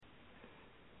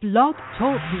Blog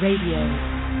Talk Radio.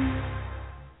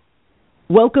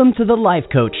 Welcome to the Life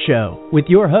Coach Show with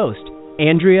your host,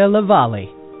 Andrea Lavalley.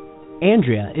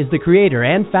 Andrea is the creator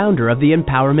and founder of the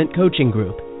Empowerment Coaching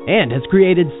Group and has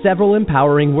created several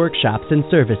empowering workshops and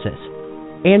services.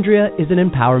 Andrea is an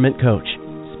empowerment coach,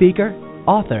 speaker,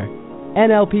 author,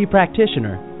 NLP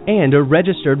practitioner, and a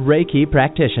registered Reiki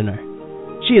practitioner.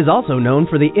 She is also known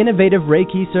for the innovative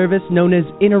Reiki service known as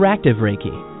Interactive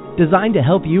Reiki, designed to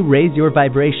help you raise your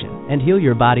vibration and heal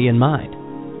your body and mind.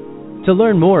 To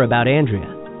learn more about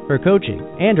Andrea, her coaching,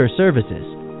 and her services,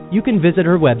 you can visit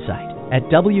her website at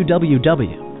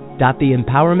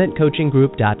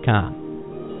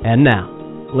www.theempowermentcoachinggroup.com. And now,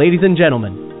 ladies and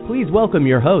gentlemen, please welcome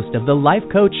your host of the Life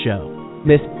Coach Show,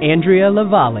 Miss Andrea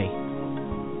Lavalley.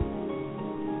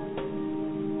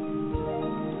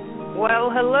 Well,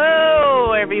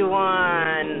 hello,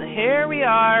 everyone. Here we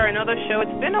are, another show.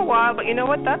 It's been a while, but you know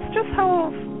what? That's just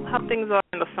how things are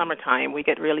in the summertime. We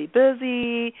get really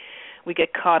busy. We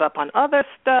get caught up on other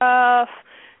stuff,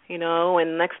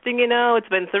 and next thing you know, it's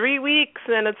been 3 weeks,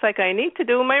 and it's like I need to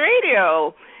do my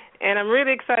radio. And I'm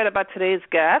really excited about today's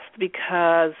guest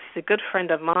because he's a good friend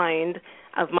of mine,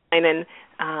 and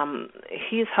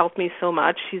he's helped me so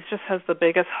much. He just has the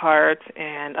biggest heart,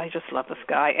 and I just love this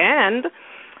guy. And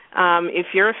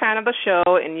if you're a fan of the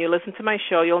show and you listen to my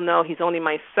show, you'll know he's only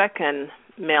my second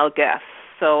male guest.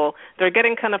 So they're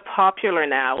getting kind of popular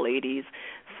now, ladies.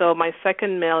 So my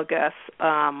second male guest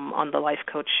on the Life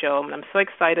Coach Show. And I'm so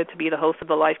excited to be the host of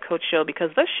the Life Coach Show because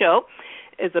this show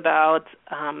is about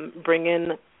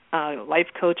bringing life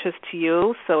coaches to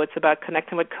you. So it's about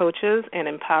connecting with coaches and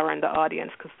empowering the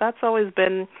audience because that's always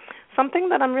been something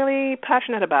that I'm really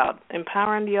passionate about,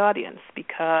 empowering the audience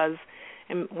because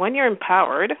when you're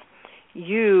empowered,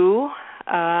 you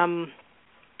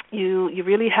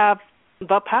really have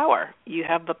the power. You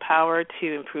have the power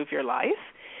to improve your life.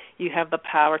 You have the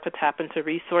power to tap into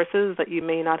resources that you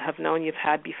may not have known you've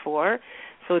had before.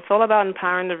 So it's all about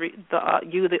empowering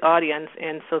the audience,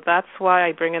 and so that's why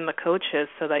I bring in the coaches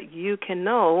so that you can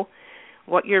know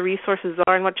what your resources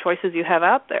are and what choices you have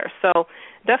out there. So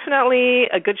definitely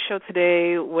a good show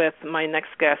today with my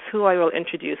next guest, who I will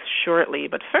introduce shortly.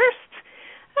 But first,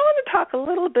 I want to talk a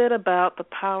little bit about the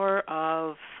power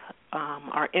of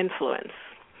our influence.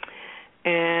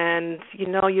 And, you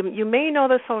may know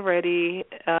this already.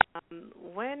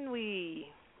 When we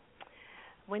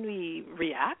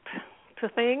react to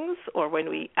things or when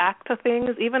we act to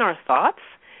things, even our thoughts,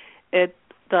 it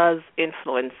does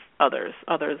influence others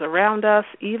around us.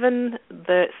 Even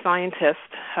the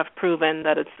scientists have proven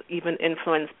that it's even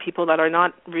influenced people that are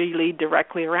not really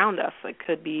directly around us. It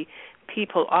could be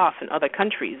people off in other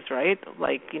countries, right?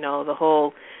 Like, the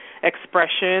whole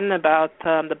expression about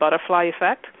the butterfly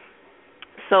effect.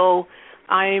 So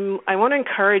I want to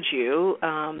encourage you,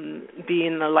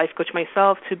 being a life coach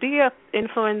myself, to be an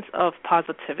influence of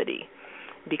positivity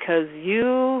because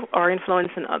you are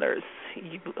influencing others.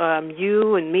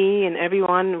 You and me and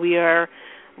everyone, we are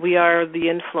the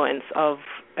influence of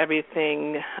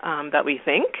everything that we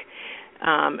think,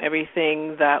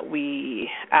 everything that we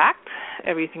act,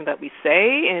 everything that we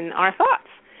say, and our thoughts.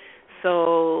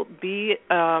 So be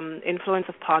influence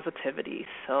of positivity.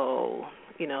 So,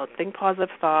 think positive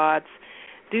thoughts,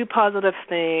 do positive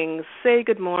things, say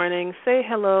good morning, say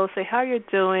hello, say how you're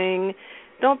doing.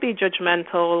 Don't be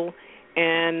judgmental,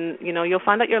 and, you'll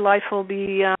find that your life will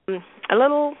be a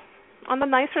little on the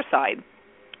nicer side,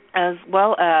 as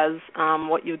well as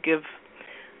what you give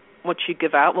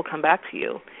out will come back to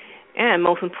you. And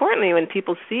most importantly, when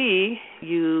people see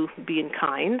you being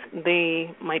kind,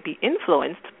 they might be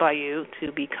influenced by you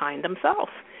to be kind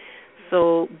themselves.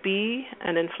 So be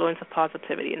an influence of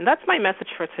positivity. And that's my message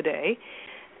for today.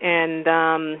 And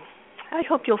I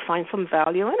hope you'll find some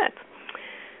value in it.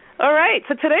 All right,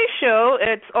 so today's show,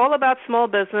 it's all about small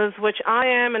business, which I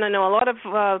am, and I know a lot of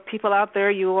people out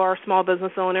there, you are small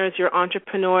business owners, you're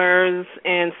entrepreneurs,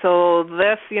 and so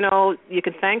this, you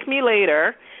can thank me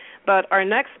later. But our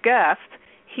next guest,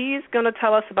 he's going to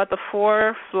tell us about the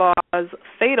 4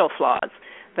 fatal flaws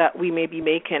that we may be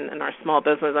making in our small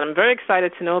business. And I'm very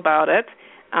excited to know about it,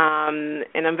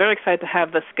 and I'm very excited to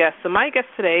have this guest. So my guest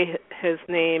today, his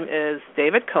name is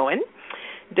David Cohen.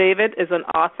 David is an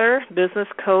author, business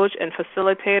coach, and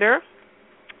facilitator,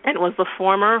 and was the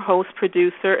former host,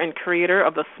 producer, and creator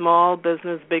of the Small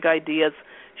Business Big Ideas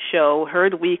show,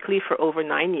 heard weekly for over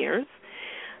 9 years.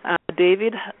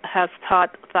 David has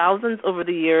taught thousands over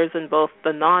the years in both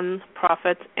the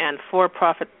non-profit and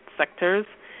for-profit sectors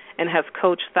and has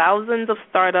coached thousands of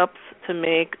startups to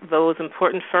make those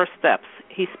important first steps.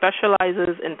 He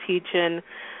specializes in teaching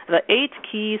the 8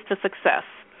 keys to success.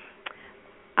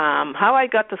 How I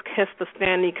Got to Kiss the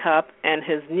Stanley Cup, and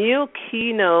his new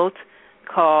keynote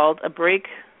called A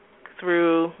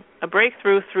Breakthrough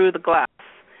Through the Glass,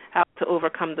 How to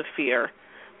Overcome the Fear.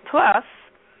 Plus,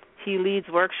 he leads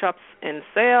workshops in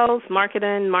sales,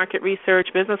 marketing, market research,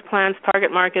 business plans,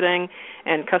 target marketing,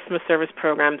 and customer service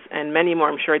programs, and many more,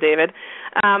 I'm sure, David.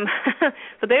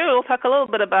 So David, we'll talk a little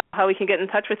bit about how we can get in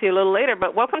touch with you a little later,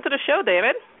 but welcome to the show,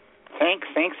 David.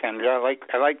 Thanks, Andrea.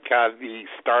 I like the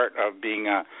start of being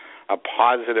a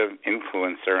positive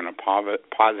influencer and a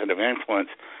positive influence.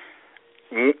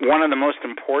 One of the most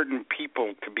important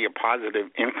people to be a positive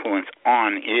influence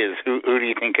on is, who do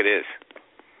you think it is?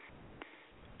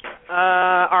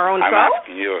 Our own self? I'm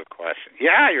asking you a question.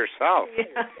 Yeah, yourself.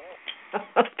 Yeah.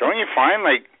 Don't you find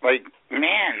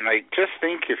just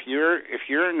think if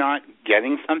you're not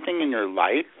getting something in your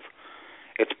life,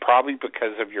 it's probably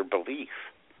because of your belief.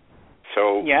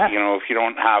 So, if you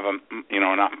don't have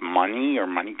enough money or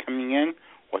money coming in,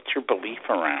 what's your belief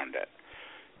around it?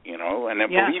 And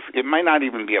belief, it might not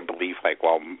even be a belief like,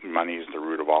 well, money is the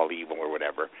root of all evil or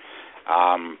whatever.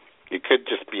 It could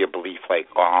just be a belief like,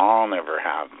 well,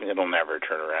 it'll never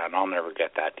turn around. I'll never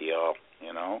get that deal.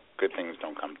 Good things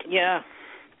don't come to me. Yeah.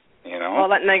 All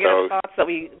that negative thoughts that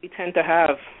we tend to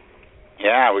have.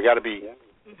 Yeah, we got to be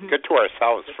good to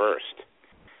ourselves first.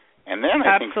 And then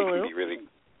I think we can be really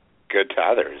good to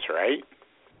others, right?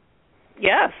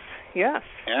 Yes. Yeah.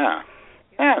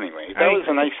 Anyway, that was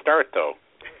a nice start, though,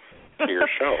 to your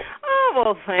show. Oh,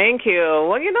 well, thank you.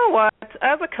 Well, you know what?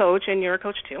 As a coach, and you're a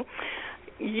coach too,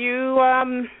 you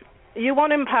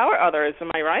want to empower others. Am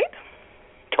I right?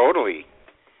 Totally.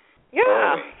 Yeah.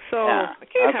 Totally. So I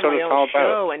can't have my own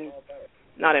show and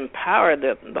not empower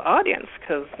the audience,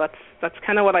 because that's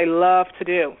kind of what I love to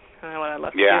do.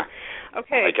 To do.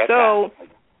 Okay. I get so. That.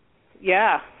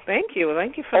 Yeah, thank you for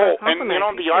that compliment.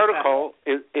 And the article,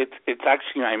 it's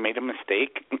actually, I made a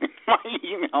mistake in my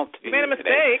email to you. You made a mistake?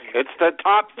 Today. It's the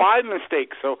top 5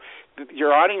 mistakes, so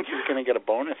your audience is going to get a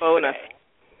bonus. Today.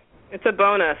 It's a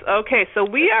bonus. Okay, so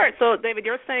David,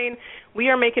 you're saying we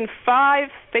are making 5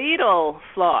 fatal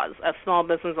flaws as small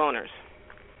business owners.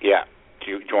 Yeah. Do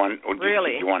you want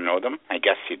to know them? I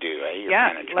guess you do, eh?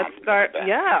 Let's start.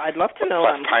 Yeah, I'd love to know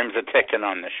them. Time's a ticking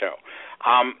on the show.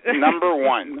 Number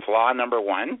one, flaw number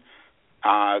one.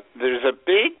 There's a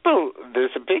big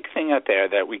thing out there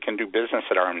that we can do business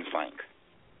at arm's length.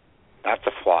 That's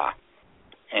a flaw.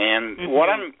 And what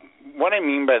I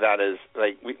mean by that is,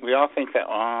 like, we all think that,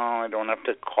 I don't have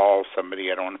to call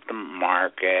somebody, I don't have to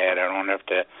market, I don't have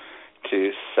to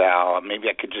sell. Maybe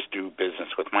I could just do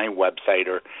business with my website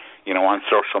or, on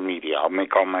social media. I'll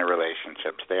make all my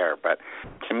relationships there. But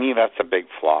to me, that's a big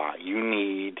flaw. You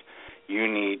need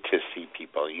to see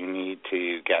people. You need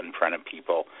to get in front of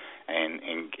people and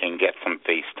get some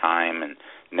face time and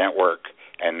network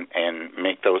and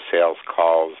make those sales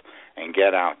calls and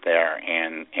get out there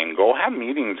and go have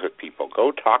meetings with people.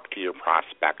 Go talk to your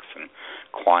prospects and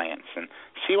clients and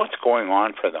see what's going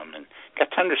on for them and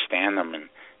get to understand them and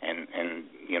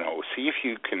see if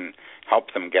you can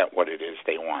help them get what it is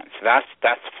they want. So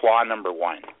that's flaw number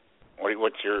one.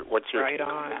 What's your right take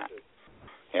on that?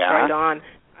 Yeah. Right on.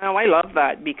 Oh, I love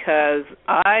that, because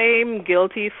I'm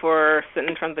guilty for sitting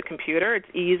in front of the computer. It's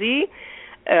easy.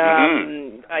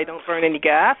 I don't burn any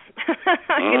gas.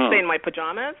 I can stay in my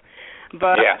pajamas.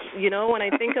 But, when I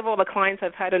think of all the clients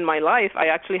I've had in my life, I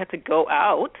actually had to go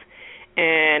out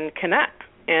and connect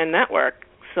and network.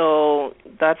 So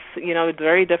that's, it's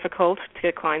very difficult to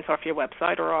get clients off your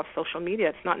website or off social media.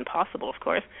 It's not impossible, of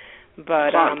course. But,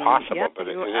 it's not impossible, but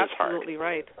it is hard. Absolutely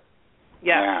right.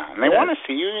 Yeah, and they want to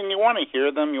see you, and you want to hear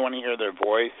them. You want to hear their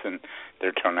voice and their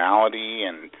tonality,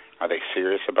 and are they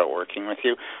serious about working with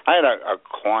you? I had a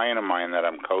client of mine that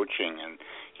I'm coaching, and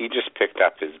he just picked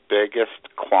up his biggest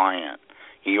client.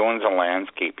 He owns a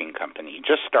landscaping company. He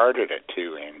just started it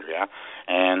too, Andrea,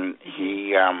 and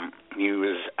he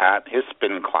was at his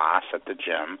spin class at the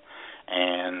gym,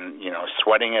 and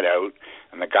sweating it out,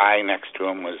 and the guy next to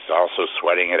him was also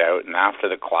sweating it out. And after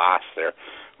the class, they're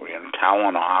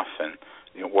toweling off, and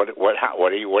what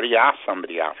do you ask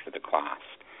somebody after the class?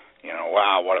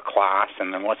 Wow, what a class!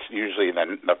 And then what's usually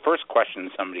the first question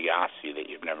somebody asks you that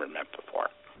you've never met before?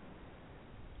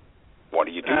 What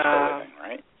do you do for a living,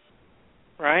 right?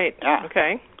 Right. Yeah.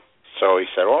 Okay. So he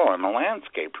said, I'm a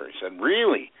landscaper. He said,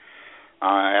 really?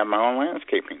 I have my own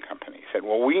landscaping company. He said,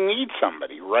 well, we need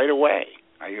somebody right away.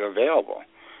 Are you available?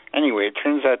 Anyway, it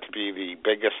turns out to be the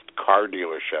biggest car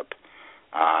dealership.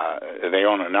 They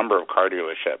own a number of car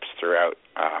dealerships throughout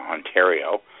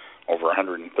Ontario, over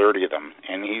 130 of them.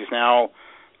 And he's now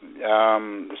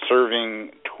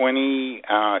serving 20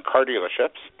 car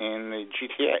dealerships in the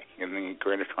GTA, in the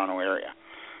Greater Toronto area,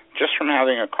 just from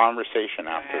having a conversation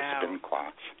after a spin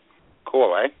class.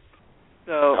 Cool, eh?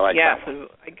 So, so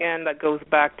again, that goes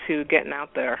back to getting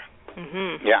out there.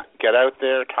 Mm-hmm. Yeah, get out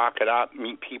there, talk it up,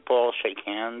 meet people, shake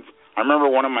hands. I remember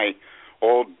one of my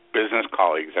old business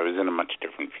colleagues, I was in a much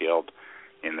different field,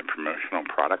 in the promotional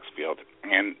products field,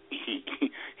 and he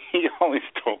always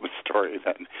told the story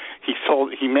that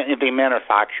they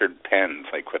manufactured pens,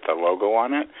 like with a logo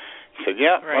on it. He said,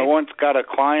 I once got a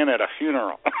client at a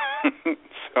funeral.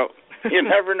 So you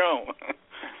never know.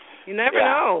 You never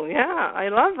know. Yeah, I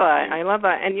love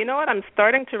that. And you know what? I'm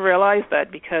starting to realize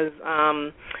that because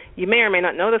you may or may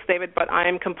not know this, David, but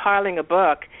I'm compiling a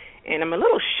book, and I'm a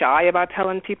little shy about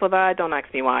telling people that. Don't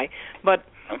ask me why. But,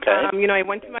 I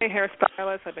went to my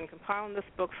hairstylist. I've been compiling this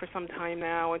book for some time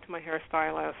now. I went to my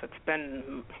hairstylist. I've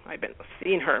been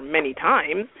seeing her many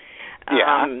times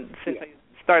since I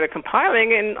started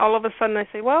compiling, and all of a sudden I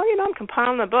say, well, I'm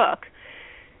compiling a book.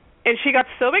 And she got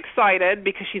so excited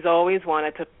because she's always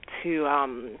wanted to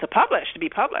be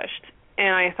published.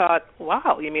 And I thought,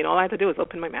 wow, you mean all I have to do is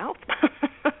open my mouth?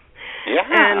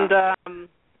 And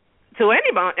to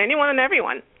anyone and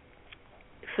everyone,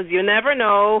 because you never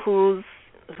know who's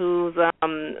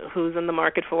in the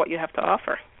market for what you have to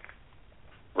offer.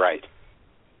 Right.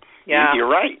 Yeah. You're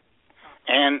right.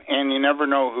 And you never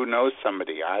know who knows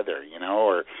somebody either,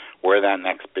 or where that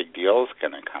next big deal is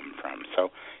going to come from.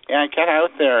 So, get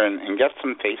out there and get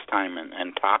some FaceTime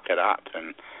and talk it up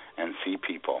and see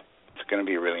people. It's going to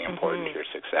be really important to your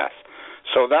success.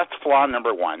 So that's flaw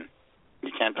number one.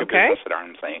 You can't do business at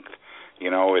arm's length.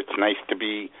 It's nice to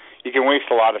be. You can waste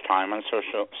a lot of time on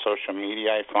social media,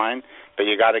 I find, but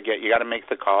you got to make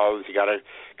the calls. You got to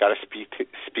speak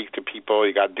to people.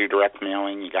 You got to do direct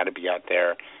mailing. You got to be out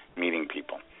there meeting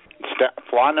people.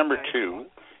 Flaw number two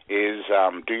is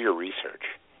do your research.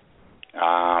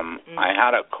 I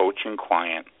had a coaching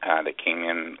client that came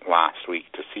in last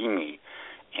week to see me,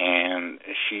 and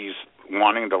she's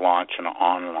wanting to launch an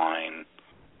online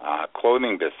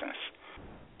clothing business,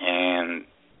 and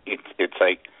it's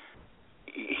like,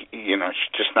 she's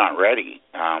just not ready.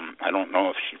 I don't know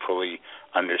if she fully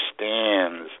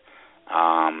understands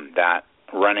that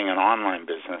running an online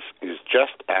business is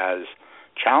just as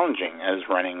challenging as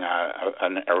running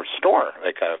a store,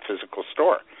 like a physical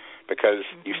store, because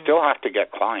you still have to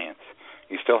get clients.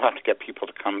 You still have to get people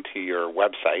to come to your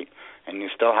website, and you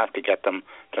still have to get them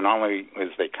to not only as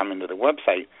they come into the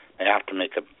website, they have to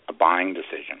make a buying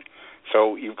decision.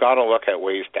 So you've got to look at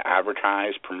ways to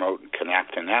advertise, promote,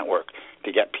 connect, and network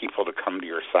to get people to come to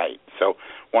your site. So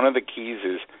one of the keys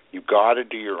is you've got to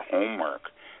do your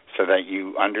homework so that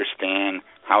you understand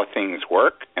how things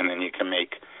work, and then you can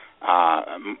make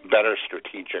better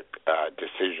strategic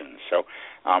decisions. So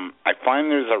I find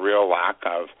there's a real lack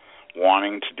of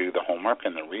wanting to do the homework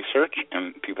and the research,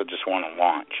 and people just want to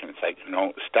launch. And it's like,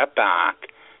 step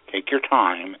back, take your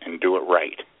time, and do it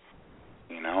right.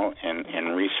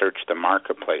 And research the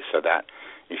marketplace so that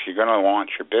if you're going to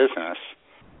launch your business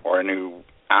or a new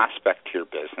aspect to your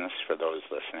business, for those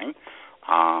listening,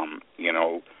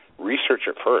 research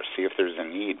it first. See if there's a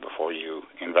need before you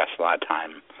invest a lot of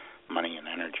time, money, and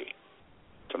energy.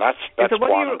 So that's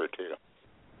flaw number two.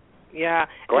 Yeah.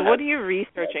 And what are you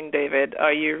researching, David?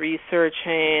 Are you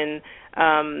researching,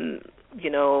 how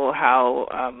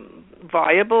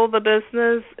viable the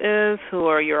business is?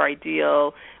 Where are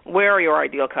your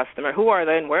ideal customer? Who are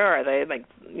they and where are they? Like,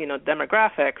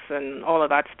 demographics and all of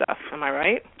that stuff. Am I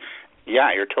right?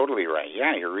 Yeah, you're totally right.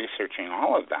 Yeah, you're researching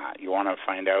all of that. You want to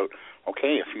find out,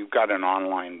 okay, if you've got an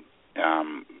online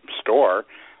store,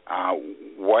 how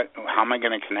am I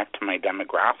going to connect to my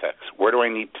demographics? Where do I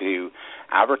need to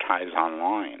advertise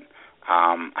online?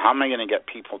 How am I going to get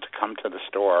people to come to the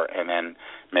store and then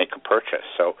make a purchase?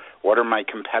 So what are my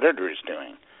competitors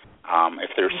doing? If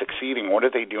they're succeeding, what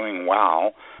are they doing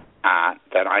well at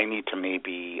that I need to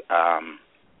maybe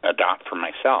adopt for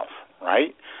myself,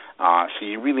 right? So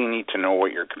you really need to know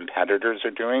what your competitors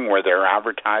are doing, where they're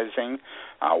advertising,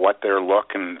 what their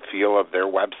look and feel of their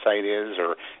website is,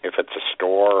 or if it's a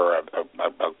store or a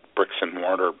bricks and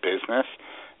mortar business.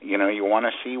 You want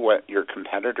to see what your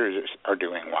competitors are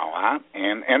doing well at,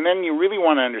 and then you really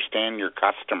want to understand your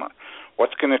customer.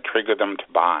 What's going to trigger them to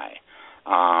buy?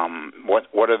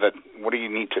 What do you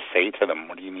need to say to them?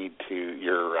 What do you need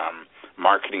your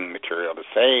marketing material to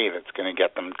say that's going to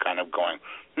get them kind of going,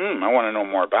 I want to know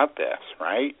more about this,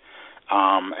 right?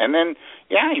 And then,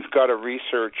 you've got to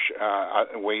research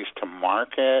ways to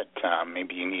market.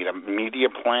 Maybe you need a media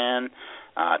plan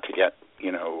to get,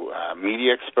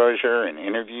 media exposure and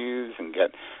interviews and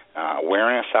get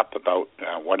awareness up about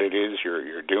what it is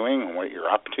you're doing and what you're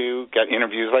up to. Get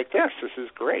interviews like this. This is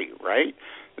great, right?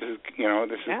 This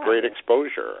is great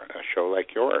exposure. A show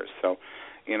like yours. So,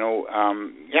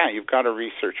 you've got to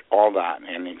research all that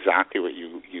and exactly what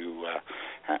you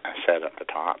said at the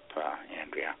top,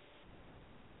 Andrea.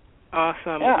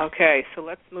 Awesome. Yeah. Okay, so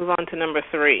let's move on to number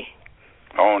 3.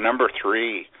 Oh, number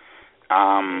 3.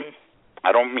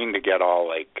 I don't mean to get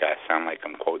all sound like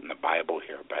I'm quoting the Bible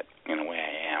here, but in a way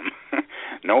I am.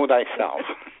 Know thyself.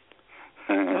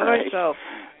 Know thyself.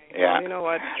 Yeah. Well, you know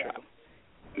what?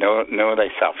 Know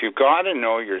thyself. You've got to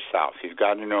know yourself. You've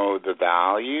got to know the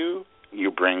value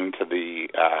you bring to the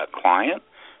client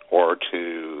or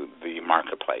to the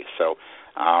marketplace. So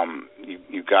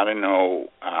you've got to know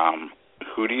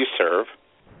who do you serve,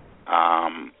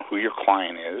 who your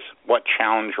client is, what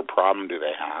challenge or problem do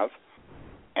they have,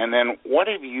 and then what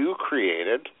have you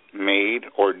created, made,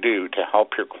 or do to help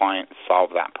your client solve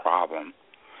that problem?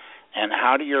 And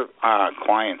how do your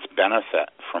clients benefit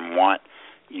from what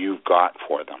you've got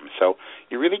for them? So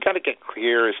you really got to get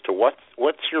clear as to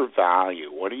what's your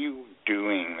value. What are you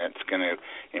doing that's going to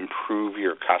improve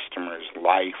your customer's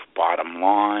life, bottom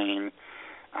line,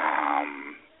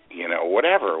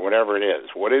 whatever it is.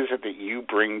 What is it that you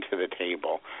bring to the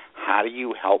table? How do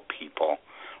you help people?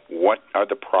 What are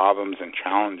the problems and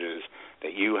challenges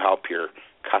that you help your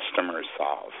customers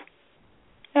solve?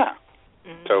 Yeah.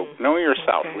 So know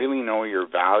yourself. Okay. Really know your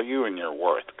value and your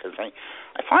worth. Because I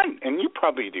find, and you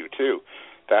probably do too,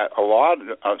 that a lot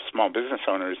of small business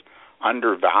owners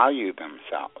undervalue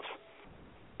themselves.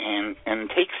 And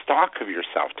take stock of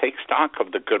yourself. Take stock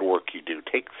of the good work you do.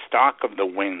 Take stock of the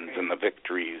wins and the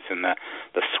victories and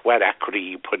the sweat equity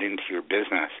you put into your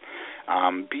business.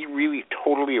 Be really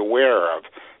totally aware of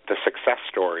the success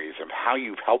stories of how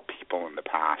you've helped people in the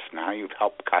past and how you've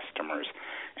helped customers,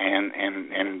 and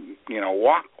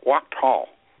walk tall,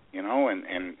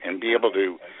 and be able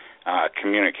to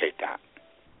communicate that.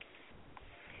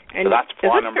 And so that's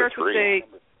flaw number 3.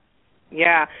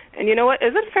 Yeah, and you know what?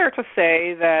 Is it fair to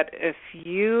say that if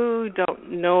you don't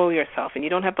know yourself and you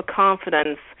don't have the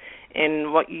confidence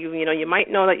in what you might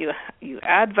know that you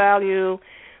add value,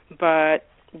 but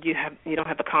you don't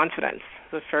have the confidence?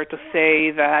 Is it fair to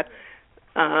say that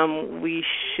we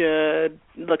should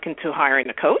look into hiring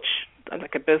a coach,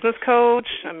 like a business coach?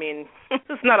 I mean,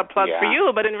 it's not a plug for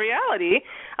you, but in reality,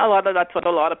 that's what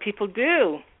a lot of people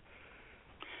do.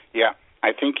 Yeah.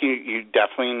 I think you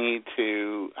definitely need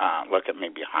to look at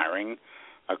maybe hiring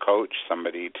a coach,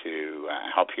 somebody to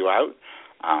help you out.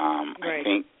 Right. I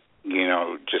think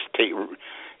just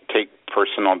take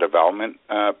personal development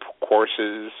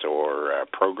courses or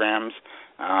programs.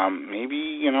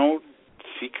 Maybe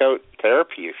seek out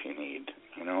therapy if you need.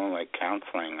 Like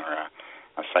counseling or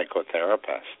a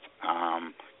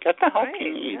psychotherapist. Get the help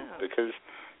you need because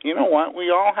you know what? We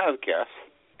all have gifts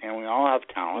and we all have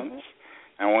talents. Mm-hmm.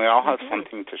 And we all have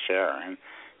something to share, and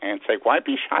it's like, why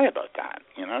be shy about that?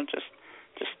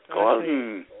 Just go out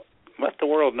and let the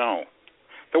world know.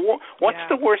 What's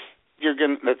the worst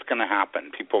that's going to happen?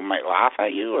 People might laugh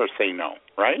at you or say no,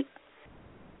 right?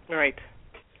 Right.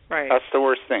 That's the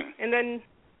worst thing. And then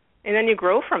you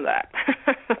grow from that.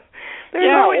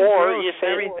 Or you say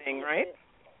everything, right?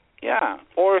 Yeah,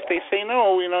 or if they say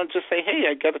no, just say, hey,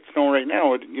 I got it to know right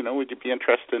now. Would you be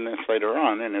interested in this later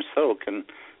on? And if so,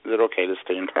 is it okay to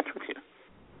stay in touch with you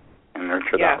and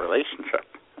nurture that relationship,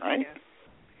 right? Yeah.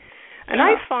 And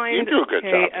I find you do a good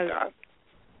job at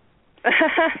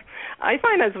that. I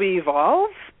find as we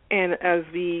evolve and as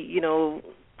we,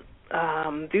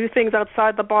 do things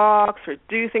outside the box or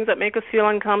do things that make us feel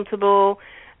uncomfortable,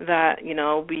 that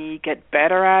we get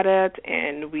better at it,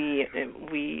 and we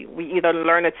either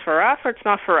learn it's for us or it's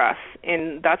not for us,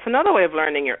 and that's another way of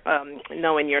learning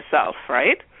knowing yourself,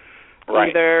 right? Right.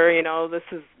 Either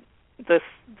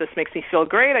this makes me feel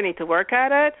great, I need to work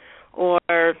at it, or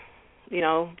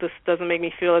this doesn't make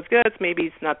me feel as good. Maybe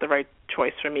it's not the right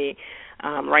choice for me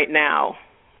right now,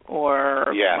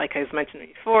 or like I was mentioning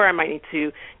before, I might need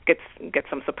to get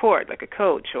some support, like a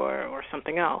coach or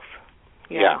something else.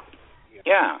 Yeah,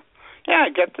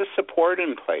 get the support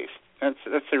in place. That's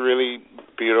a really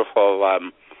beautiful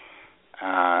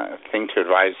thing to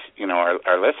advise,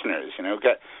 our listeners.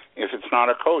 If it's not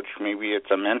a coach, maybe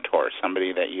it's a mentor,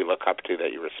 somebody that you look up to,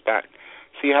 that you respect.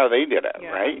 See how they did it,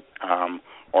 right?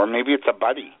 Or maybe it's a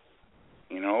buddy.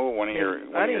 One of your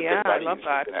good buddies. I love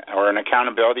that. Or an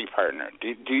accountability partner.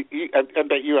 I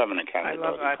bet you have an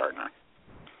accountability partner.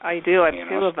 I do. I have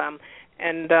 2 of them,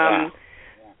 and I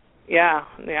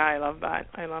love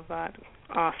that.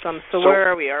 Awesome. So where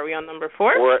are we? Are we on number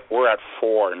 4? We're at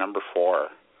 4. Number 4.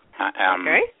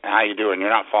 Okay. How you doing? You're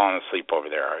not falling asleep over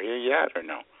there, are you yet, or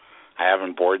no? I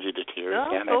haven't bored you to tears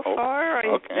yet, I hope. Far,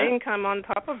 I think I'm on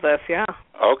top of this, yeah.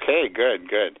 Okay, good.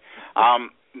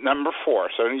 Number 4,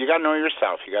 so you got to know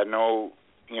yourself. You got to know,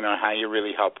 how you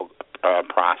really help a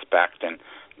prospect and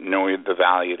know the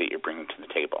value that you're bringing to the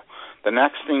table. The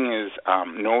next thing is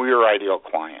know your ideal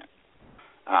client.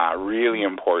 Really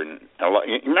important.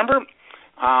 Remember,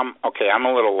 okay, I'm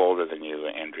a little older than you,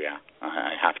 Andrea,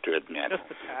 I have to admit. Just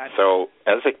a tad. So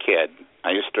as a kid,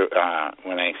 I used to,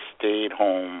 when I stayed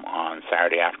home on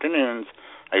Saturday afternoons,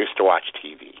 I used to watch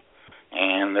TV.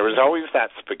 And there was always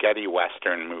that spaghetti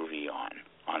western movie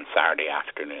on Saturday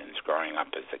afternoons growing up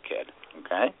as a kid,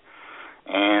 okay?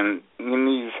 And in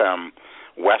these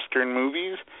western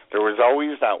movies, there was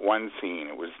always that one scene.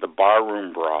 It was the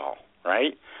barroom brawl,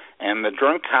 right? And the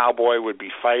drunk cowboy would be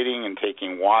fighting and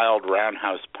taking wild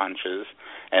roundhouse punches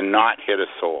and not hit a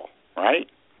soul, right?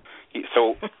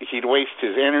 So he'd waste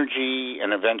his energy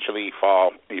and eventually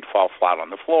he'd fall flat on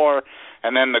the floor.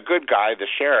 And then the good guy, the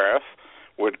sheriff,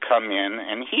 would come in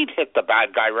and he'd hit the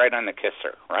bad guy right on the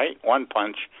kisser, right? One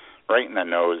punch right in the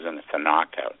nose and it's a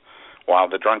knockout. While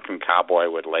the drunken cowboy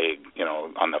would lay,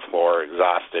 on the floor,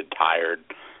 exhausted, tired,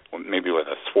 maybe with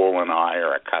a swollen eye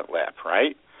or a cut lip,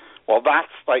 right? Well,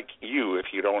 that's like you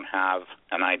if you don't have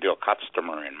an ideal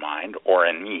customer in mind or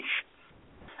a niche.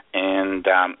 And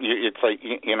it's like,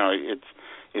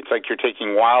 it's like you're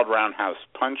taking wild roundhouse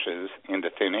punches into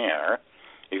thin air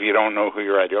if you don't know who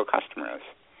your ideal customer is.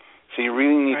 So you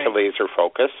really need to laser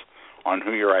focus on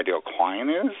who your ideal client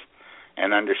is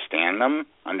and understand them,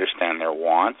 understand their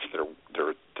wants,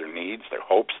 their needs, their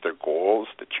hopes, their goals,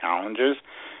 the challenges.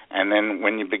 And then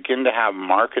when you begin to have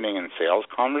marketing and sales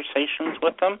conversations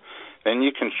with them, then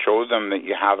you can show them that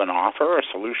you have an offer or a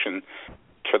solution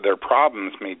to their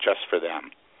problems made just for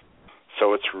them.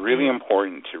 So it's really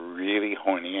important to really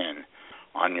hone in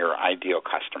on your ideal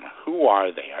customer. Who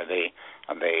are they? Are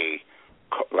they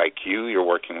like you're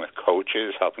working with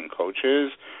coaches, helping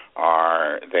coaches?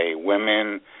 Are they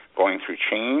women going through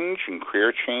change and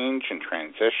career change and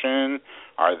transition?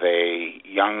 Are they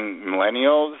young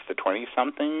millennials, the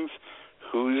 20-somethings?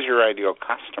 Who's your ideal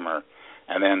customer?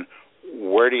 And then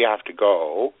where do you have to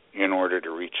go in order to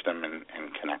reach them and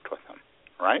connect with them,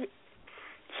 right?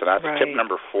 So that's tip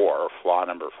number 4, or flaw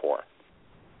number 4.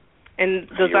 And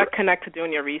does that connect to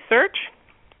doing your research?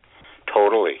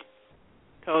 Totally.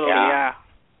 Yeah.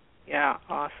 Yeah,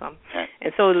 awesome.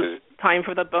 And so time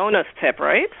for the bonus tip,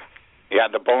 right? Yeah,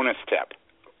 the bonus tip.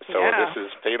 So this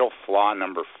is fatal flaw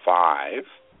number 5.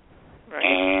 Right.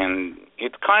 And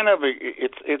it's kind of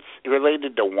it's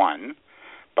related to 1,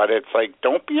 but it's like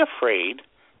don't be afraid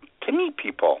to meet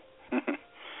people.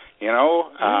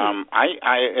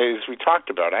 I as we talked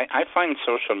about, I find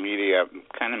social media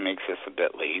kind of makes us a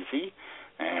bit lazy,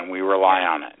 and we rely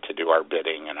on it to do our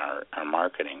bidding and our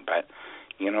marketing. But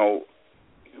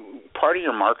part of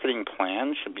your marketing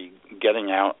plan should be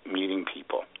getting out, meeting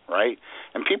people, right?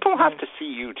 And people have to see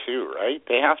you too, right?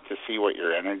 They have to see what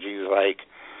your energy is like.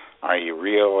 Are you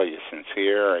real? Are you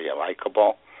sincere? Are you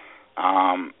likable?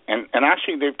 And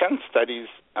actually, they've done studies,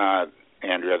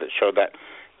 Andrea, that show that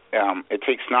it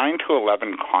takes 9 to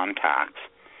 11 contacts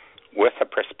with a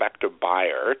prospective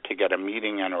buyer to get a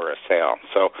meeting and or a sale.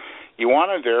 So you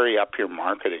want to vary up your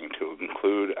marketing to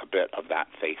include a bit of that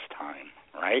face time,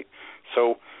 right?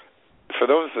 So for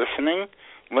those listening,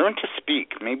 learn to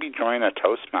speak. Maybe join a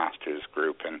Toastmasters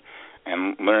group and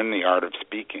learn the art of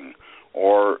speaking,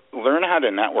 or learn how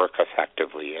to network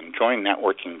effectively and join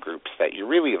networking groups that you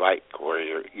really like where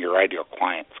your ideal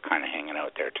client's kind of hanging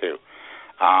out there too.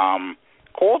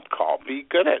 Cold call. Be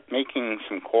good at making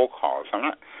some cold calls. I'm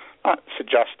not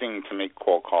suggesting to make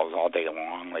cold calls all day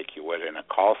long like you would in a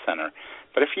call center,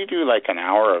 but if you do like an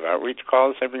hour of outreach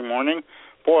calls every morning,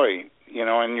 boy,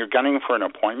 and you're gunning for an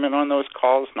appointment on those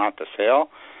calls, not the sale,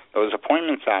 those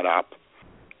appointments add up.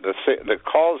 The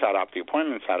calls add up, the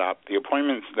appointments add up. The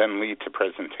appointments then lead to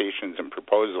presentations and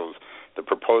proposals. The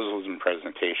proposals and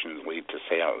presentations lead to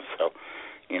sales. So,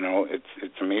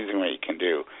 it's amazing what you can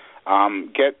do.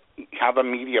 Have a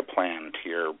media plan to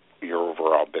your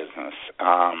overall business,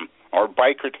 or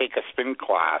bike or take a spin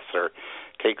class or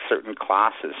take certain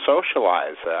classes.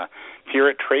 Socialize. Appear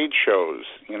at trade shows.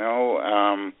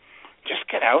 Just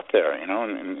get out there,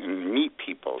 and meet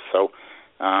people. So.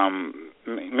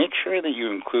 Make sure that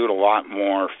you include a lot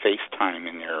more FaceTime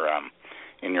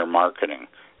in your marketing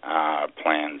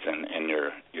plans and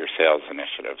your sales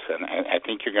initiatives, and I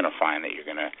think you're going to find that you're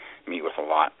going to meet with a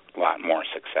lot more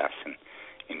success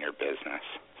in your business.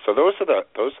 So those are the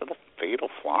fatal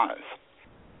flaws.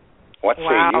 What say you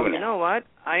now? You know what?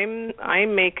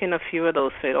 I'm making a few of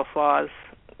those fatal flaws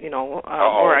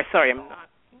I'm not.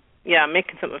 Yeah, I'm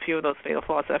making a few of those fatal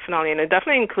flaws, definitely, and it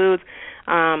definitely includes,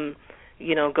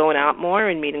 going out more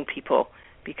and meeting people,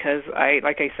 because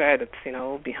like I said, it's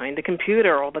behind the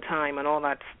computer all the time and all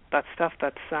that stuff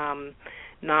that's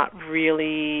not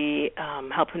really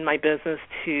helping my business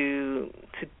to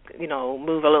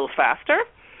move a little faster.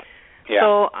 Yeah.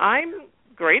 So I'm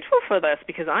grateful for this,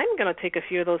 because I'm going to take a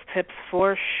few of those tips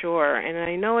for sure. And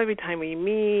I know every time we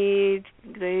meet,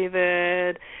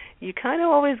 David, you kind of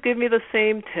always give me the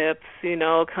same tips,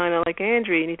 kind of like,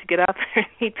 Andrea, you need to get out there and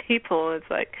meet people. And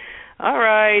it's like, all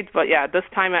right, but yeah, this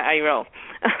time I will.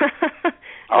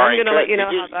 I'm going to let you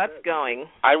know how that's going.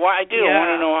 I do. Yeah. I want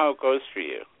to know how it goes for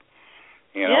you.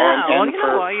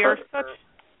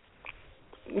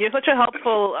 You're such a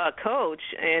helpful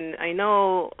coach, and I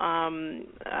know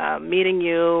meeting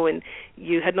you, and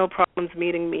you had no problems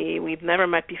meeting me. We've never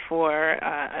met before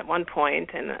at one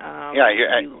point, and that's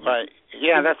you right.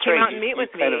 Came out and meet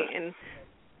with me, and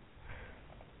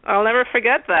I'll never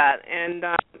forget that. And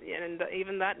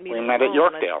even that meeting. We met at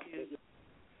Yorkdale.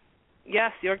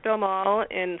 Yes, Yorkdale Mall,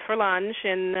 and for lunch,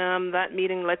 and that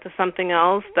meeting led to something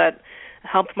else that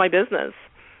helped my business,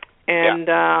 and.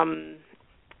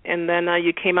 And then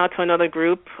you came out to another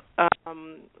group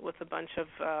with a bunch of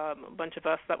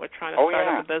us that were trying to start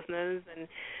up a business, and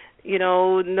it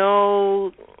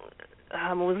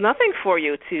was nothing for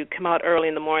you to come out early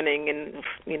in the morning and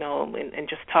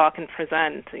just talk and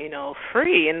present,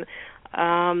 free. And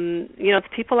it's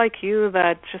people like you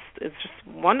that is just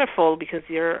wonderful, because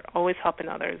you're always helping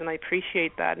others, and I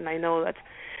appreciate that. And I know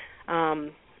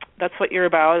that's what you're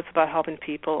about. It's about helping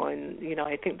people, and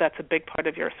I think that's a big part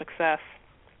of your success.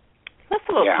 That's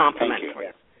a little compliment for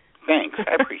you. Thanks.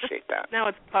 I appreciate that. Now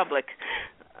it's public.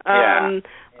 Okay,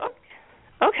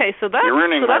 so that's... You're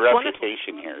ruining my wonderful.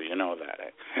 reputation here. You know that.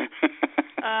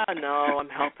 No, I'm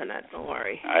helping it. Don't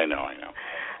worry. I know.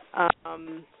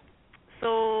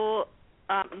 So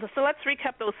let's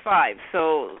recap those 5.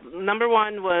 So number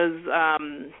 1 was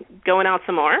going out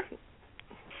some more.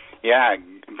 Yeah,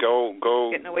 go.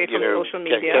 Getting away from social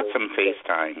media. Get some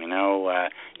FaceTime.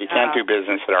 You can't do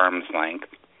business at arm's length.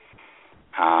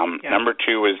 Number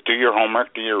 2 is do your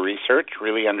homework, do your research,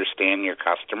 really understand your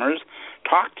customers,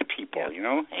 talk to people.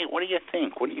 Hey, what do you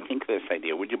think? What do you think of this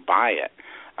idea? Would you buy it?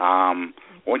 What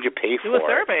would you pay for it? Do a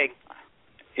survey.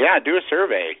 Yeah, do a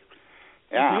survey.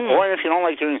 Yeah, Mm-hmm. Or if you don't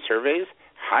like doing surveys,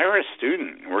 hire a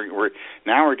student. We're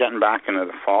getting back into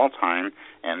the fall time,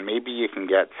 and maybe you can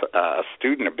get a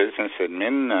student, a business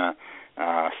admin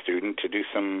student, to do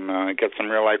get some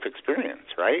real life experience,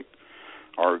 right?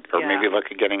 Or maybe look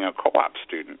at getting a co-op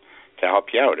student to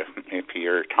help you out if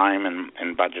your time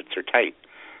and budgets are tight.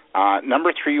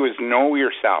 Number 3 was know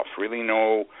yourself. Really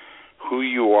know who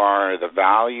you are, the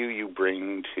value you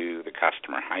bring to the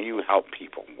customer, how you help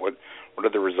people, what are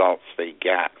the results they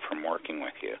get from working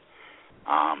with you.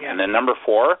 And then number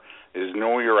 4 is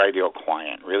know your ideal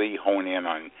client. Really hone in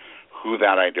on who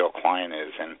that ideal client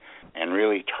is, and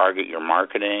really target your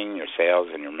marketing, your sales,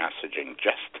 and your messaging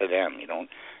just to them.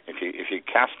 If you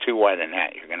cast too wide a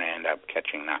net, you're going to end up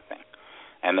catching nothing.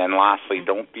 And then lastly,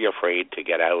 don't be afraid to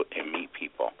get out and meet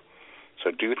people.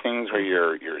 So do things where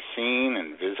you're seen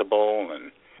and visible,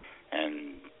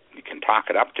 and you can talk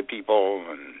it up to people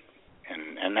and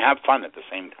have fun at the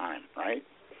same time, right?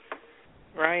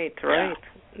 Right. Yeah.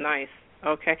 Nice.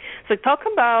 Okay. So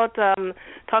talking about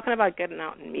getting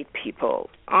out and meet people.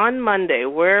 On Monday,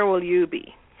 where will you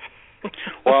be?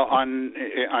 Well, on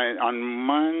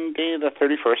Monday the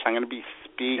 31st, I'm going to be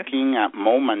speaking at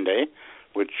Mo Monday,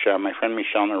 which my friend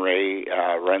Michelle Naray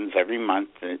runs every month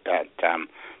at the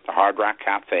Hard Rock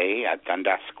Cafe at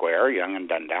Dundas Square, Yonge and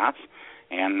Dundas.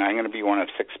 And I'm going to be one of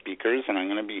 6 speakers, and I'm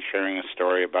going to be sharing a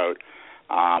story about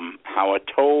how a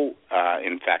toe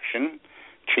infection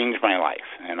changed my life.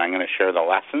 And I'm going to share the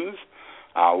lessons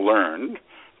learned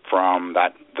from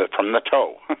the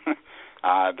toe.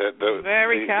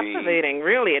 Very captivating,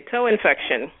 really, a toe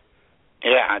infection.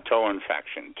 Yeah, a toe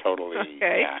infection, totally.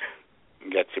 Okay. Yeah,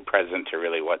 gets you present to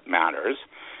really what matters.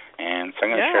 And so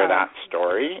I'm going to share that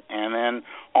story. And then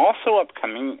also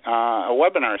upcoming, a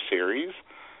webinar series.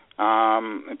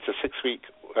 It's a 6-week,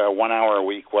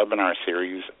 1-hour-a-week webinar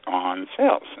series on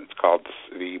sales. It's called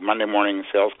the Monday Morning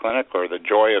Sales Clinic, or the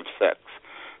Joy of 6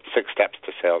 Steps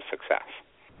to Sales Success.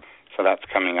 So that's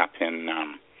coming up in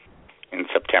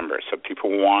September. So people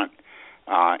want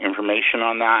information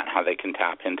on that, how they can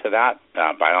tap into that,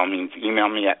 by all means, email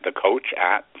me at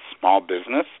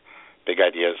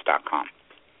thecoach@smallbusinessbigideas.com.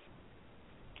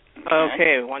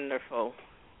 Okay, wonderful.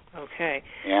 Okay.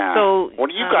 Yeah. So what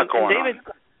do you got going David,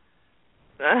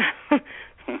 on?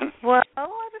 Well, I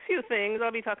have a a few things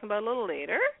I'll be talking about a little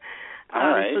later. All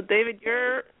right. So, David,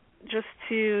 you're just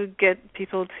to get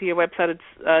people to your website. It's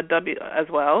W as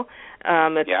well.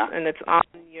 And it's on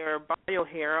your bio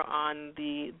here on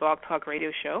the Blog Talk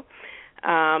Radio Show /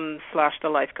 The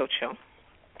Life Coach Show.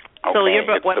 Okay. So your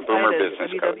it's the Boomer website is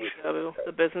Business Coach.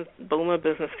 the Boomer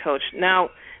Business Coach. Now,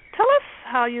 tell us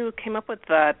how you came up with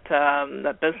that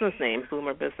business name,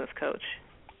 Boomer Business Coach.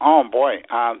 Oh boy,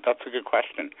 that's a good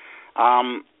question.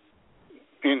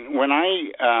 When I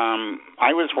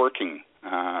was working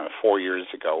 4 years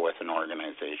ago with an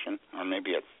organization, or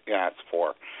maybe it's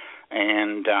 4,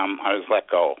 and I was let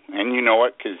go. And you know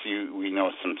it because we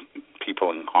know some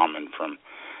people in common from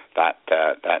that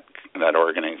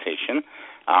organization.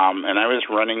 And I was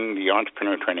running the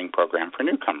entrepreneur training program for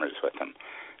newcomers with them.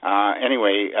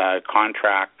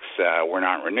 Contracts were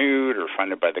not renewed or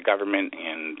funded by the government,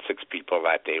 and 6 people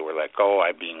that day were let go,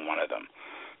 I being one of them.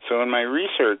 So in my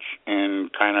research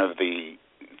and kind of the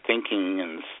thinking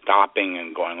and stopping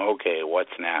and going, okay,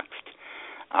 what's next,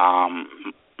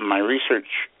 my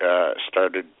research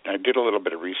started. I did a little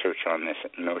bit of research on this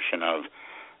notion of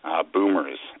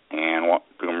boomers and what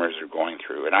boomers are going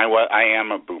through. And I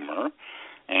am a boomer.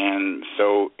 And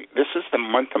so this is the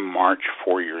month of March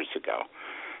 4 years ago.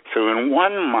 So in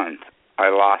 1 month, I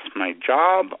lost my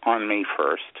job on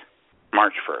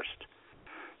March 1st.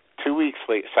 2 weeks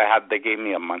later, so they gave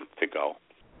me a month to go.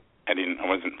 I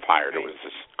wasn't fired. It was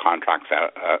just contracts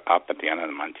up at the end of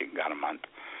the month. You got a month.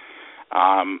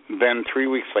 Then 3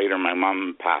 weeks later, my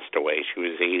mom passed away. She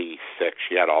was 86.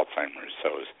 She had Alzheimer's,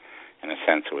 so in a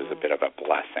sense, it was a bit of a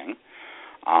blessing.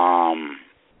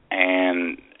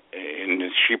 And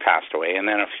she passed away. And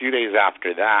then a few days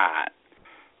after that,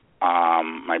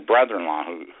 my brother-in-law,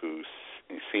 who's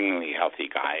a seemingly healthy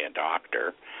guy, a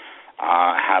doctor,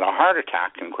 had a heart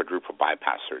attack and quadruple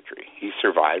bypass surgery. He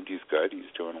survived. He's good.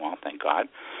 He's doing well, thank God.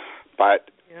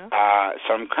 But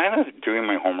so I'm kind of doing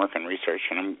my homework and research,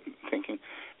 and I'm thinking,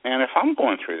 man, if I'm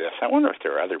going through this, I wonder if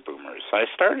there are other boomers. So I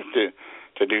started to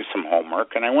do some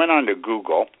homework, and I went on to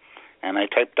Google, and I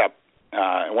typed up,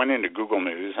 I went into Google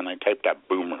News, and I typed up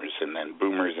boomers and then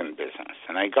boomers in business.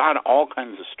 And I got all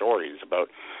kinds of stories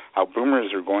about how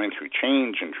boomers are going through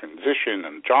change and transition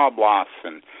and job loss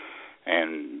and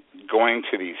going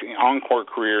to these encore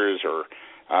careers, or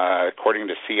according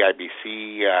to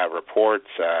CIBC reports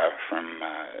from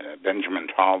Benjamin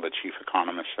Tal, the chief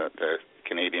economist at the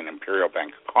Canadian Imperial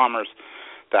Bank of Commerce,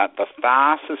 that the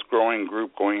fastest growing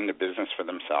group going into business for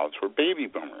themselves were baby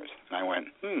boomers. And I went,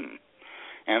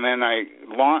 And then I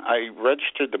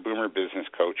registered the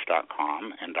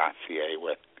boomerbusinesscoach.com and .ca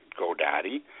with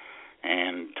GoDaddy,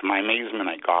 and to my amazement,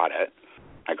 I got it.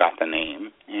 I got the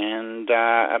name, and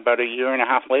about a year and a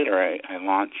half later, I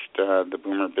launched the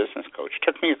Boomer Business Coach. It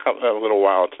took me a little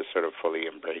while to sort of fully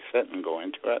embrace it and go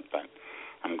into it, but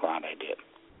I'm glad I did.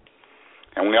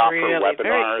 And we offer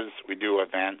webinars, we do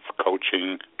events,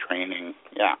 coaching, training.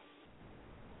 Yeah,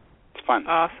 it's fun.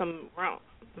 Awesome. Well,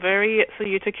 so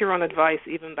you took your own advice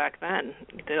even back then.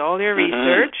 You did all your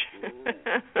research.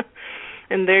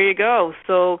 And there you go.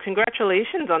 So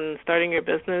congratulations on starting your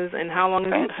business. And how long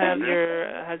has your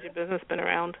business been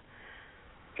around?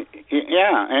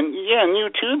 Yeah, and you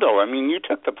too, though. I mean, you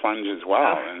took the plunge as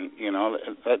well, and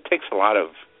that takes a lot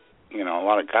of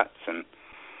guts and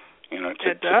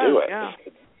to do it. Yeah.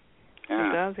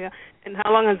 It does, yeah. And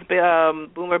how long has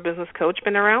Boomer Business Coach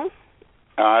been around?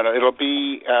 It'll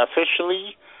be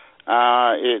officially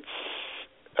it's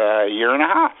a year and a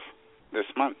half. This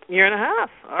month. Year and a half.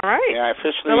 All right. Yeah, I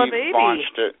officially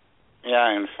launched it. Yeah,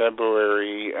 in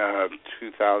February of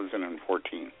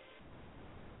 2014.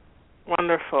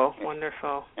 Wonderful.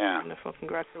 Yeah. Wonderful.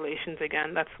 Congratulations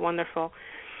again. That's wonderful.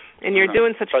 And you're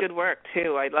doing such good work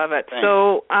too. I love it. Thanks.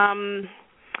 So,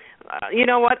 you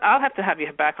know what? I'll have to have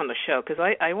you back on the show because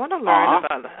I want to learn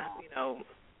about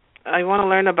I want to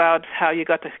learn about how you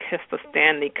got to kiss the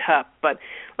Stanley Cup. But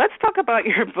let's talk about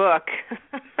your book.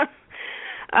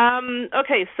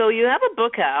 Okay, so you have a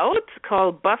book out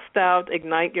called Bust Out,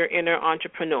 Ignite Your Inner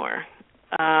Entrepreneur.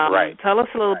 Right. Tell us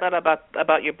a little bit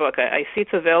about your book. I see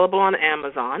it's available on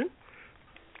Amazon.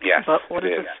 Yes, but what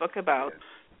is this book about?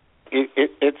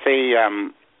 It's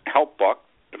a help book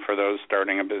for those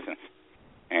starting a business,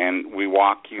 and we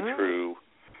walk you through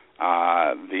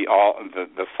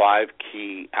the 5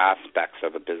 key aspects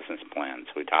of a business plan.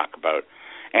 So we talk about,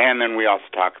 and then we also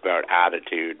talk about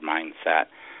attitude, mindset.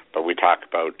 But we talk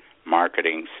about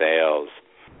marketing, sales,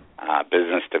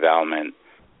 business development,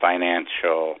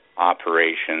 financial,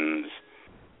 operations,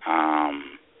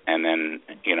 and then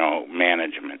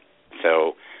management.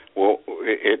 So,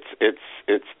 it's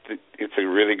a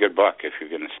really good book if you're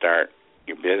going to start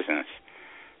your business.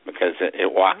 because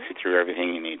it walks you through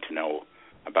everything you need to know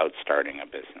about starting a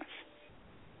business.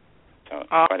 So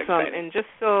awesome. Quite exciting. And just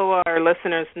so our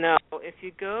listeners know, if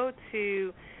you go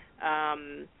to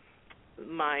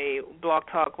my Blog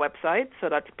Talk website, so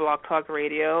that's Blog Talk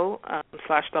Radio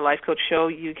 / The Life Coach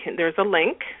Show, there's a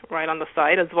link right on the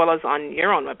site, as well as on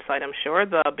your own website, I'm sure,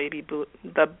 the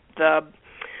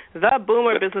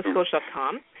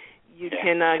boomerbusinesscoach.com. You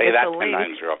can get the link.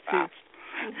 Times real fast.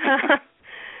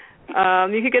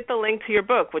 You can get the link to your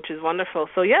book, which is wonderful.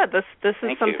 So yeah, this is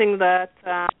something that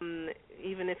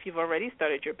even if you've already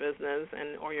started your business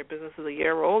or your business is a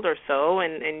year old or so,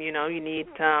 and you know you need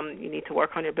to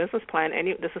work on your business plan.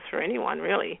 This is for anyone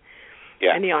really,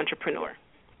 any entrepreneur.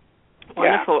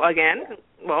 Wonderful. Again,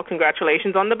 well,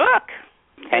 congratulations on the book.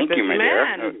 Thank you, my dear.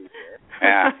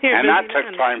 Yeah, and that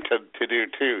took time to do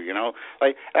too. You know,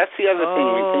 like that's the other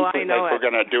thing. We think we're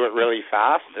going to do it really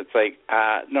fast. It's like,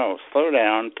 no, slow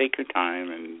down, take your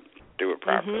time, and do it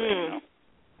properly. You know?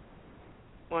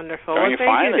 Wonderful. Don't you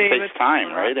find it takes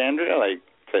time, right, Andrea? Like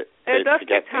it does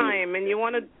take time, and you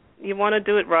want to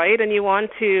do it right, and you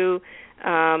want to,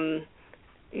 put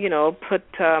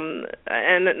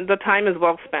and the time is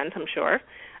well spent, I'm sure.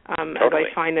 Totally. As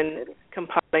I find in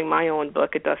compiling my own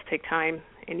book, it does take time,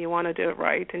 and you want to do it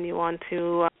right, and you want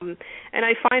to. And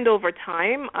I find over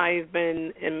time I've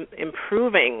been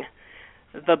improving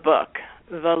the book,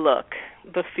 the look,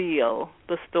 the feel,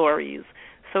 the stories.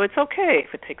 So it's okay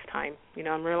if it takes time. You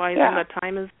know, I'm realizing that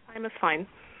time is fine.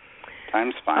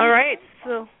 Time's fine. All right.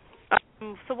 So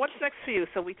what's next for you?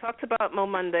 So we talked about Mo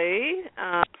Monday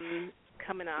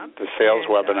coming up. The sales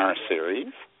webinar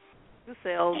series. The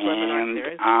sales webinar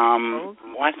series.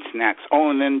 What's next? Oh,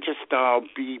 and then I'll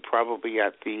be probably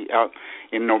at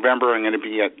in November. I'm going to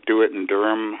be at Do It in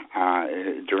Durham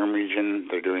region.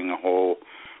 They're doing a whole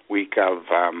week of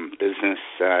business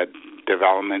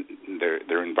development.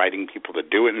 They're inviting people to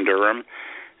do it in Durham.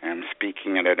 I'm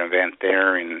speaking at an event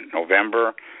there in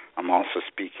November. I'm also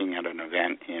speaking at an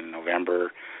event in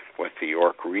November with the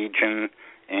York region.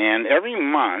 And every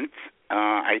month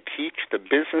I teach the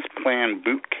business plan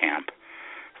boot camp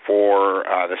for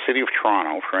the City of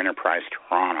Toronto, for Enterprise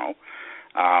Toronto.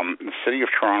 The City of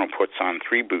Toronto puts on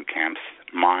 3 boot camps.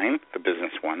 Mine, the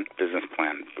business one, business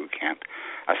plan boot camp,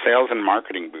 a sales and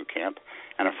marketing boot camp,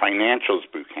 and a financials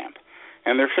boot camp.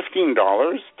 And they're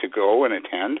 $15 to go and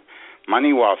attend.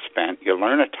 Money well spent. You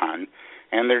learn a ton,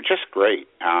 and they're just great.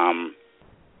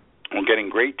 We're getting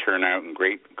great turnout and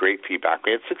great feedback.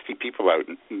 We had 60 people out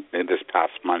in this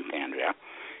past month, Andrea,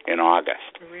 in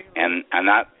August. Really? And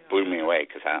that blew me away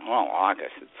because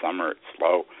August, it's summer, it's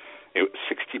slow. It was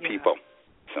 60 people.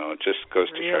 So it just goes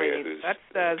to show you that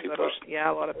says a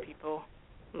lot of people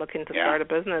looking to start a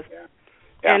business. Yeah.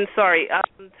 And sorry,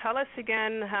 tell us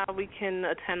again how we can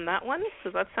attend that one,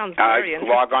 because that sounds very interesting.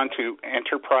 Log on to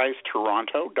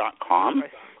enterprisetoronto.com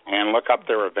and look up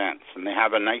their events. And they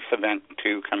have a nice event,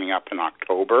 too, coming up in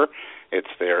October.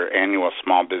 It's their annual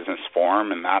Small Business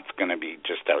Forum, and that's going to be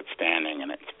just outstanding.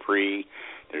 And it's free.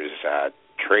 There's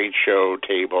trade show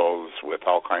tables with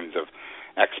all kinds of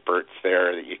experts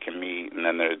there that you can meet. And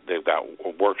then they've got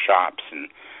workshops and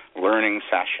learning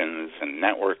sessions and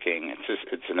networking.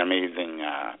 It's an amazing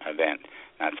event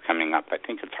that's coming up. I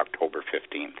think it's October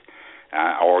 15th.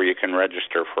 Or you can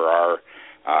register for our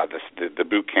the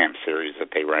boot camp series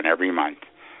that they run every month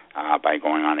by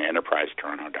going on to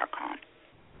enterprisetoronto.com.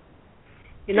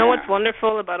 You know what's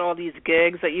wonderful about all these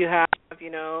gigs that you have,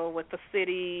 with the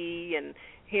city and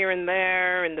here and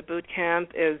there in the boot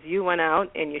camp is you went out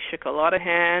and you shook a lot of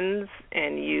hands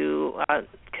and you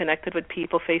connected with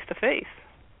people face to face.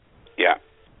 Yeah,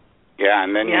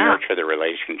 and then you nurture the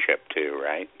relationship too,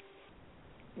 right?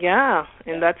 Yeah,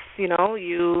 and that's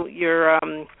you're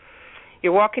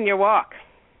walking your walk,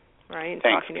 right? And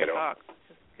Thanks, talking kiddo. your talk.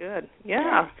 Good.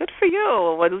 Yeah, good for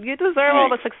you. Well, you deserve all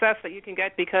the success that you can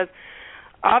get because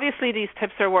obviously these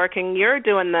tips are working. You're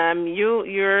doing them.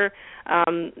 You're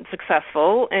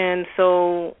successful, and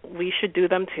so we should do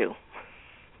them too.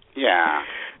 Yeah.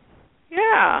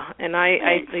 Yeah, and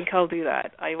I think I'll do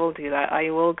that. I will do that.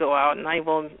 I will go out and I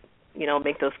will,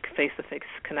 make those face-to-face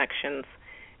connections.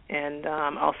 And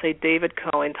I'll say David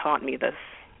Cohen taught me this,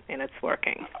 and it's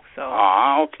working. So.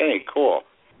 Okay, cool.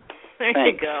 There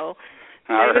Thanks. you go.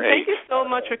 All David, right. thank you so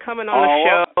much for coming on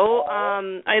the show.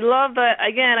 I love that.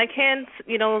 Again, I can't,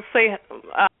 say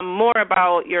more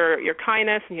about your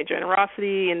kindness and your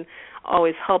generosity and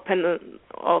always helping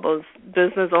all those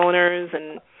business owners.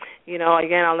 And,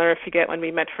 again, I'll never forget when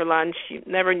we met for lunch. You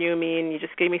never knew me, and you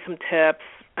just gave me some tips.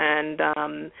 And,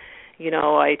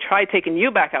 I tried taking you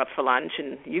back out for lunch,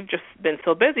 and you've just been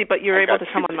so busy, but you're able to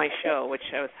come on my show, which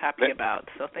I was happy about.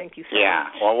 So thank you so much. Yeah,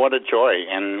 well, what a joy.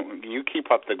 And you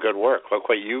keep up the good work. Look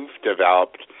what you've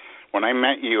developed. When I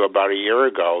met you about a year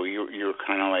ago, you were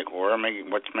kind of like,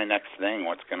 what's my next thing?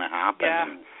 What's going to happen? Yeah.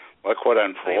 And look what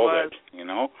unfolded,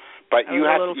 But you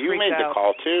made the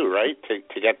call too, right,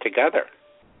 to get together.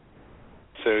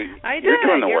 So you're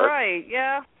doing the work. You're right.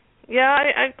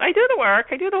 Yeah, I do the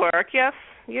work. Yes,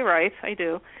 you're right. I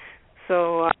do.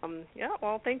 So,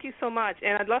 well, thank you so much.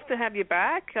 And I'd love to have you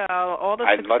back. All the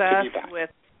success I'd love to be back.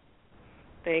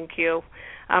 Thank you.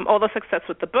 All the success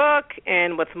with the book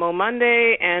and with Mo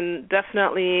Monday, and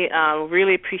definitely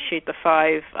really appreciate the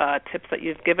 5 tips that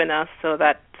you've given us so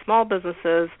that small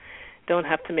businesses don't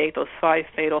have to make those 5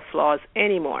 fatal flaws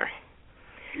anymore.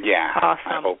 Yeah,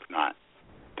 awesome. I hope not.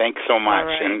 Thanks so much,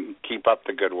 right. And keep up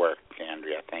the good work,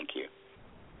 Andrea. Thank you.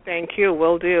 Thank you.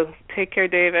 Will do. Take care,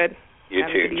 David. You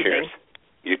Have too. a good Cheers. evening.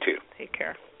 You too. Take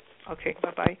care. Okay,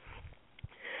 bye-bye.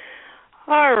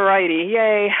 All righty.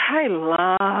 Yay. I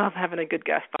love having a good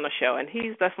guest on the show, and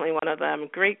he's definitely one of them.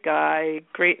 Great guy,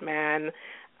 great man,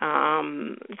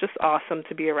 just awesome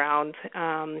to be around.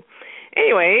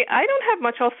 Anyway, I don't have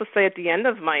much else to say at the end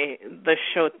of the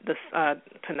show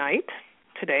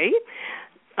today.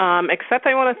 Except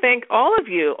I want to thank all of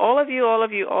you,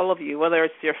 whether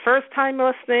it's your first time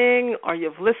listening or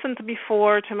you've listened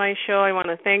before to my show. I want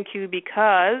to thank you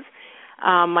because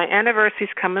my anniversary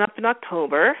is coming up in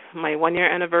October, my 1-year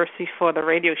anniversary for the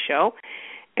radio show,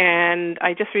 and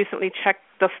I just recently checked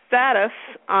the status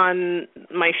on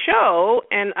my show,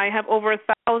 and I have over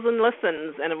 1,000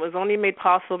 listens, and it was only made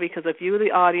possible because of you, the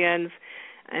audience,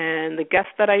 and the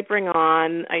guests that I bring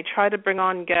on. I try to bring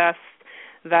on guests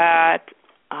that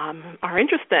are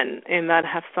interested and that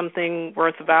have something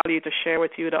worth value to share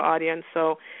with you, the audience.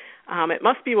 So it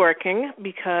must be working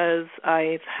because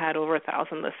I've had over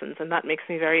 1,000 listens, and that makes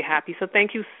me very happy. So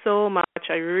thank you so much.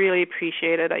 I really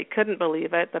appreciate it. I couldn't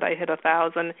believe it that I hit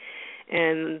 1,000,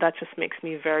 and that just makes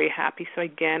me very happy. So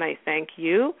again, I thank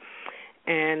you,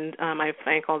 and I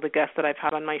thank all the guests that I've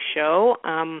had on my show.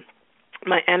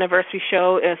 My anniversary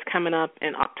show is coming up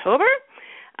in October.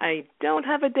 I don't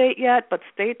have a date yet, but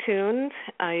stay tuned.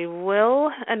 I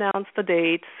will announce the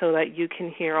date so that you can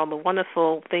hear all the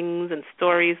wonderful things and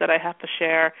stories that I have to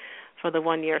share for the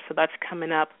 1 year. So that's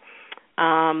coming up.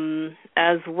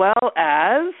 As well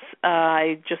as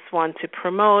I just want to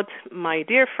promote my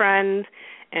dear friend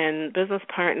and business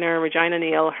partner, Regina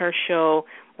Neal. Her show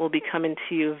will be coming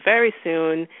to you very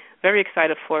soon. Very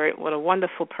excited for it. What a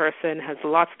wonderful person. Has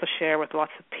lots to share with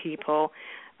lots of people.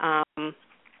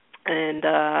 And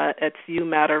it's You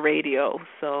Matter Radio.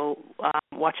 So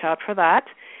watch out for that.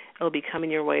 It'll be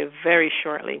coming your way very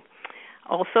shortly.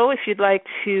 Also, if you'd like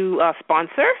to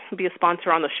be a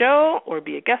sponsor on the show or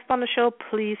be a guest on the show,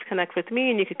 please connect with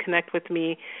me. And you can connect with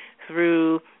me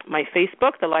through my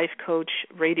Facebook, The Life Coach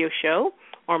Radio Show,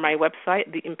 or my website,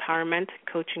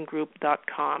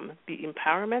 theempowermentcoachinggroup.com,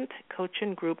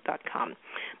 theempowermentcoachinggroup.com.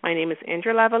 My name is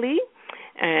Andrea Lavalley,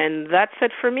 and that's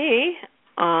it for me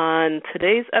on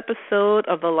today's episode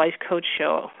of The Life Coach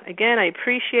Show. Again, I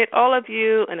appreciate all of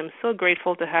you, and I'm so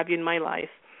grateful to have you in my life.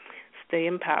 Stay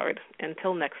empowered.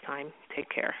 Until next time, take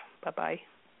care. Bye-bye.